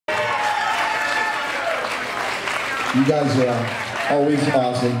You guys are always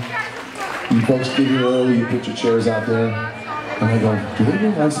awesome. You folks get here early, you put your chairs out there, and I go, do they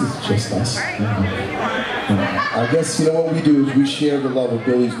realize it's just us? I guess, you know, what we do is we share the love of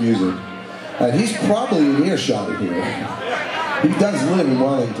Billy's music. And he's probably in earshot of here. He does live in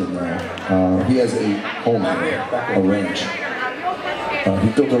Wellington now. He has a home here, a ranch. He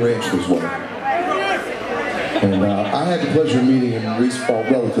built a ranch for his wife. And I had the pleasure of meeting him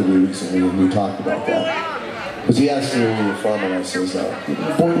relatively recently, and we talked about that. Because he asked me when we were from, and I says,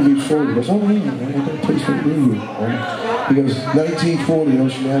 born in Florida. He goes, oh, really? I got a place for you. He goes, 1940,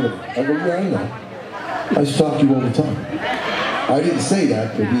 Ocean Avenue. I go, yeah, I know. I stalk you all the time. I didn't say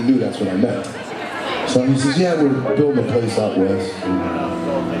that, but he knew that's what I meant. So he says, yeah, we're building a place out west.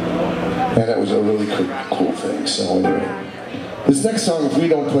 And that was a really cool thing. So anyway, this next song, if we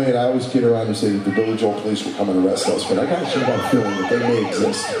don't play it, I always kid around and say that the Billy Joel police will come and arrest us, but I got a feeling that they may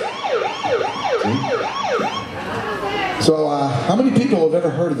exist. So, how many people have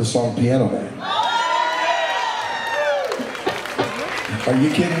ever heard of the song Piano Man? Are you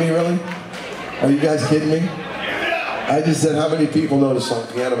kidding me, really? Are you guys kidding me? I just said, how many people know the song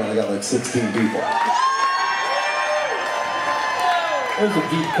Piano Man? I got like 16 people. It's a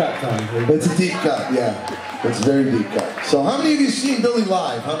deep cut, Tommy. It's a deep cut, yeah. It's a very deep cut. So how many of you have seen Billy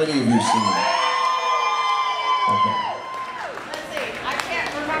live? How many of you have seen him? Okay. Let's see. I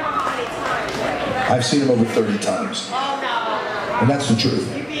can't remember how many times. I've seen him over 30 times. Oh, no. And that's the truth.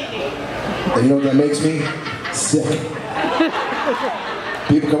 You beat me. And you know what that makes me? Sick.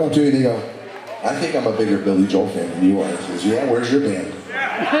 People come up to me and they go, I think I'm a bigger Billy Joel fan than you are. He says, yeah, where's your band?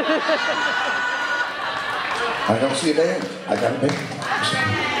 I don't see a band. I got a band.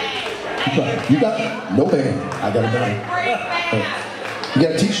 You got no band. I got a band. You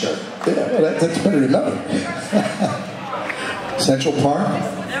got a t-shirt. Yeah, well, that's better than nothing. Central Park.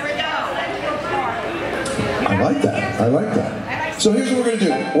 There we go. I like that. I like that. So here's what we're going to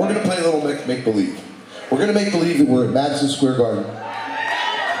do. We're going to play a little make-believe. We're going to make believe that we're at Madison Square Garden.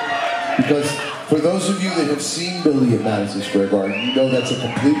 Because for those of you that have seen Billy at Madison Square Garden, you know that's a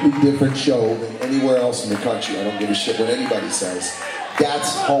completely different show than anywhere else in the country. I don't give a shit what anybody says.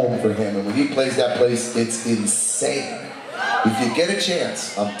 That's home for him. And when he plays that place, it's insane. If you get a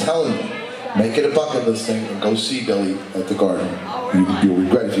chance, I'm telling you, make it a bucket list thing and go see Billy at the Garden. You'll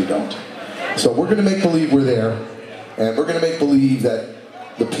regret if you don't. So we're going to make believe we're there. And we're going to make believe that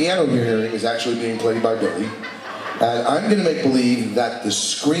the piano you're hearing is actually being played by Billy. And I'm going to make believe that the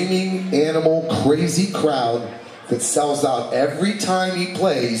screaming, animal, crazy crowd that sells out every time he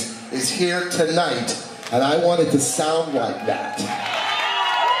plays is here tonight. And I want it to sound like that.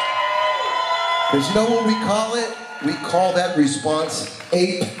 Because you know what we call it? We call that response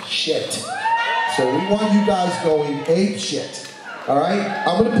ape shit. So we want you guys going ape shit. All right?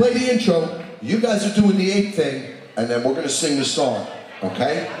 I'm going to play the intro. You guys are doing the ape thing. And then we're going to sing the song.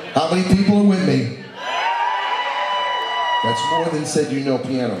 Okay? How many people are with me? That's more than said you know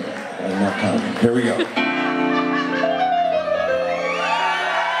Piano Man. I'm not counting. Here we go. All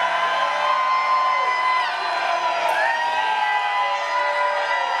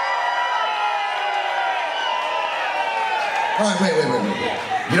right, wait.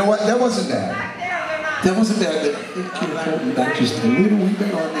 You know what? That wasn't bad. That wasn't bad. I think you're holding back just a little wee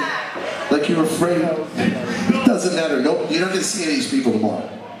bit on me. Like you're afraid. It doesn't matter. Nope, you're not going to see any of these people tomorrow.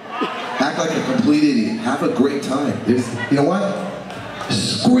 Act like a complete idiot. Have a great time. You know what?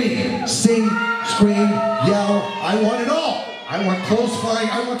 Scream, sing, scream, yell. I want it all. I want clothes flying.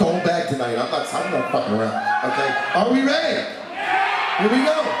 I want the whole bag tonight. I'm not fucking around. Okay? Are we ready? Here we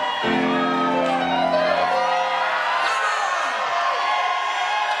go.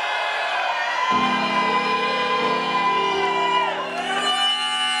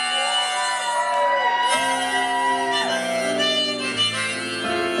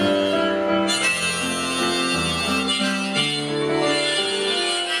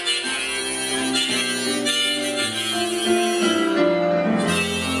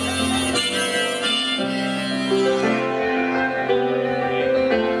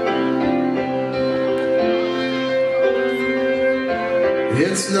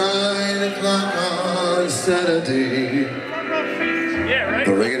 It's 9 o'clock on Saturday. Yeah, right.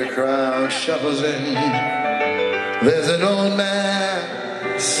 The regular crowd shuffles in. There's an old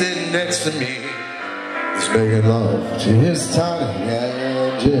man sitting next to me. He's making love to his tiny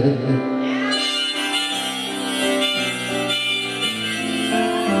engine.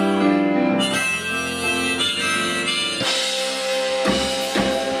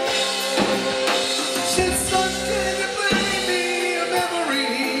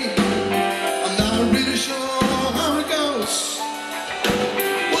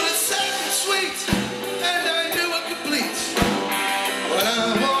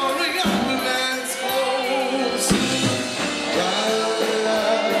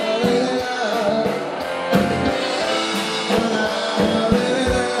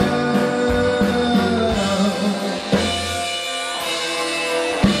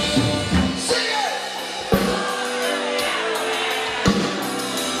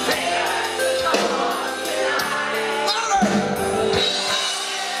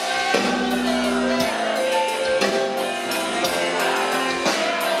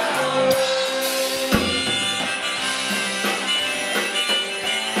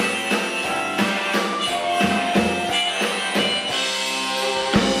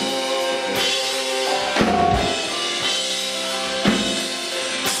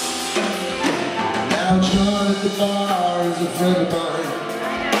 at the bar is a friend of mine.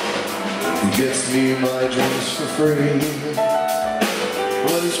 He gets me my drinks for free.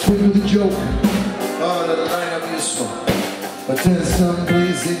 Well, he's quick with a joke on a line up your smoke, but there's some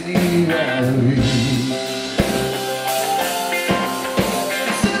place in need Larry.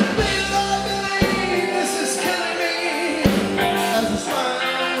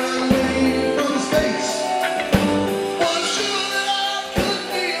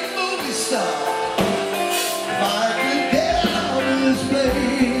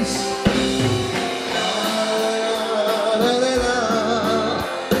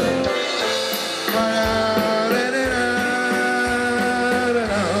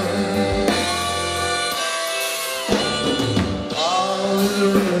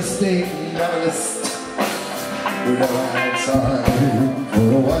 Estate novelist who never had time for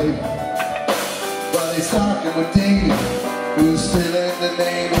a wife, but he's talking with Dave, who's still in the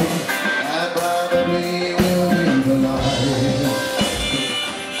Navy and probably will leave alive.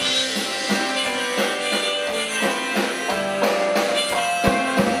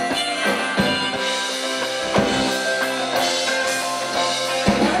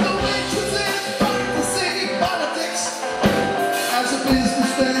 And the waitress is practicing politics as a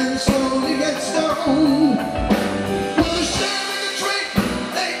businessman slowly gets stoned. With a sharing a drink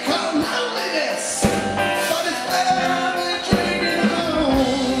they call loneliness, but it's better than drinking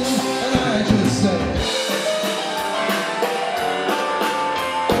alone. And I just say,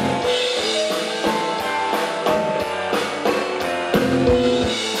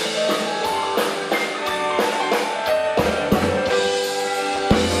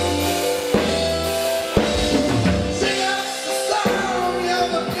 sing us the song of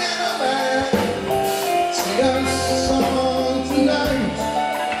the piano man. Sing us a song tonight.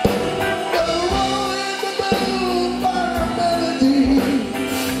 We're rolling the moon by a melody,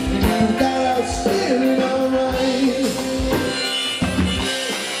 and you got us feeling alright.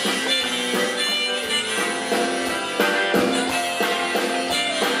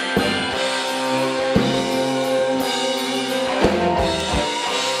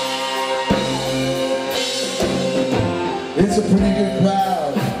 It's a pretty good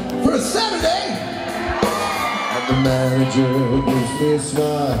crowd for a Saturday, and the manager gives me a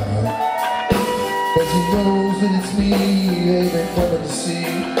smile, but he knows that it's me they've been coming to see,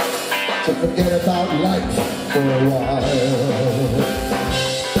 to forget about life for a while.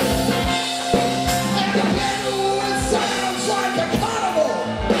 And the piano, it sounds like a carnival,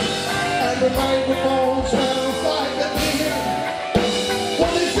 and the microphone sounds like a theater.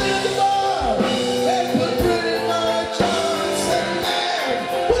 When they sit at the bar, they put pretty much on, said, man,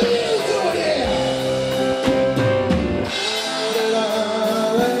 what are you doing here? La, la,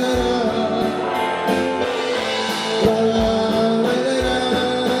 la, la, la, la, la, la.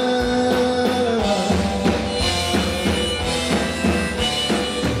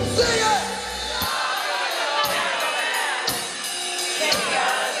 Sing it!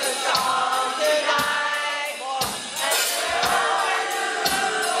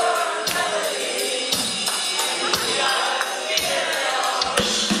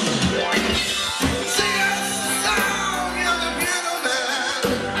 Sing us a song, you're the piano man.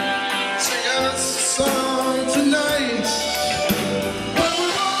 Sing us a song tonight. But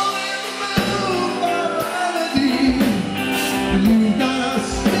we're all in the mood for a melody, and you got us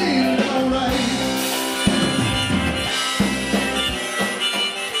feeling alright.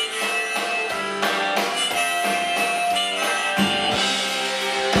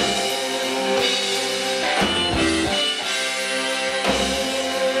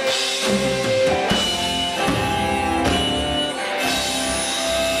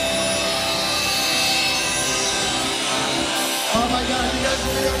 Oh my God, you guys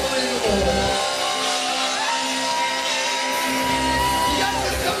are unbelievable.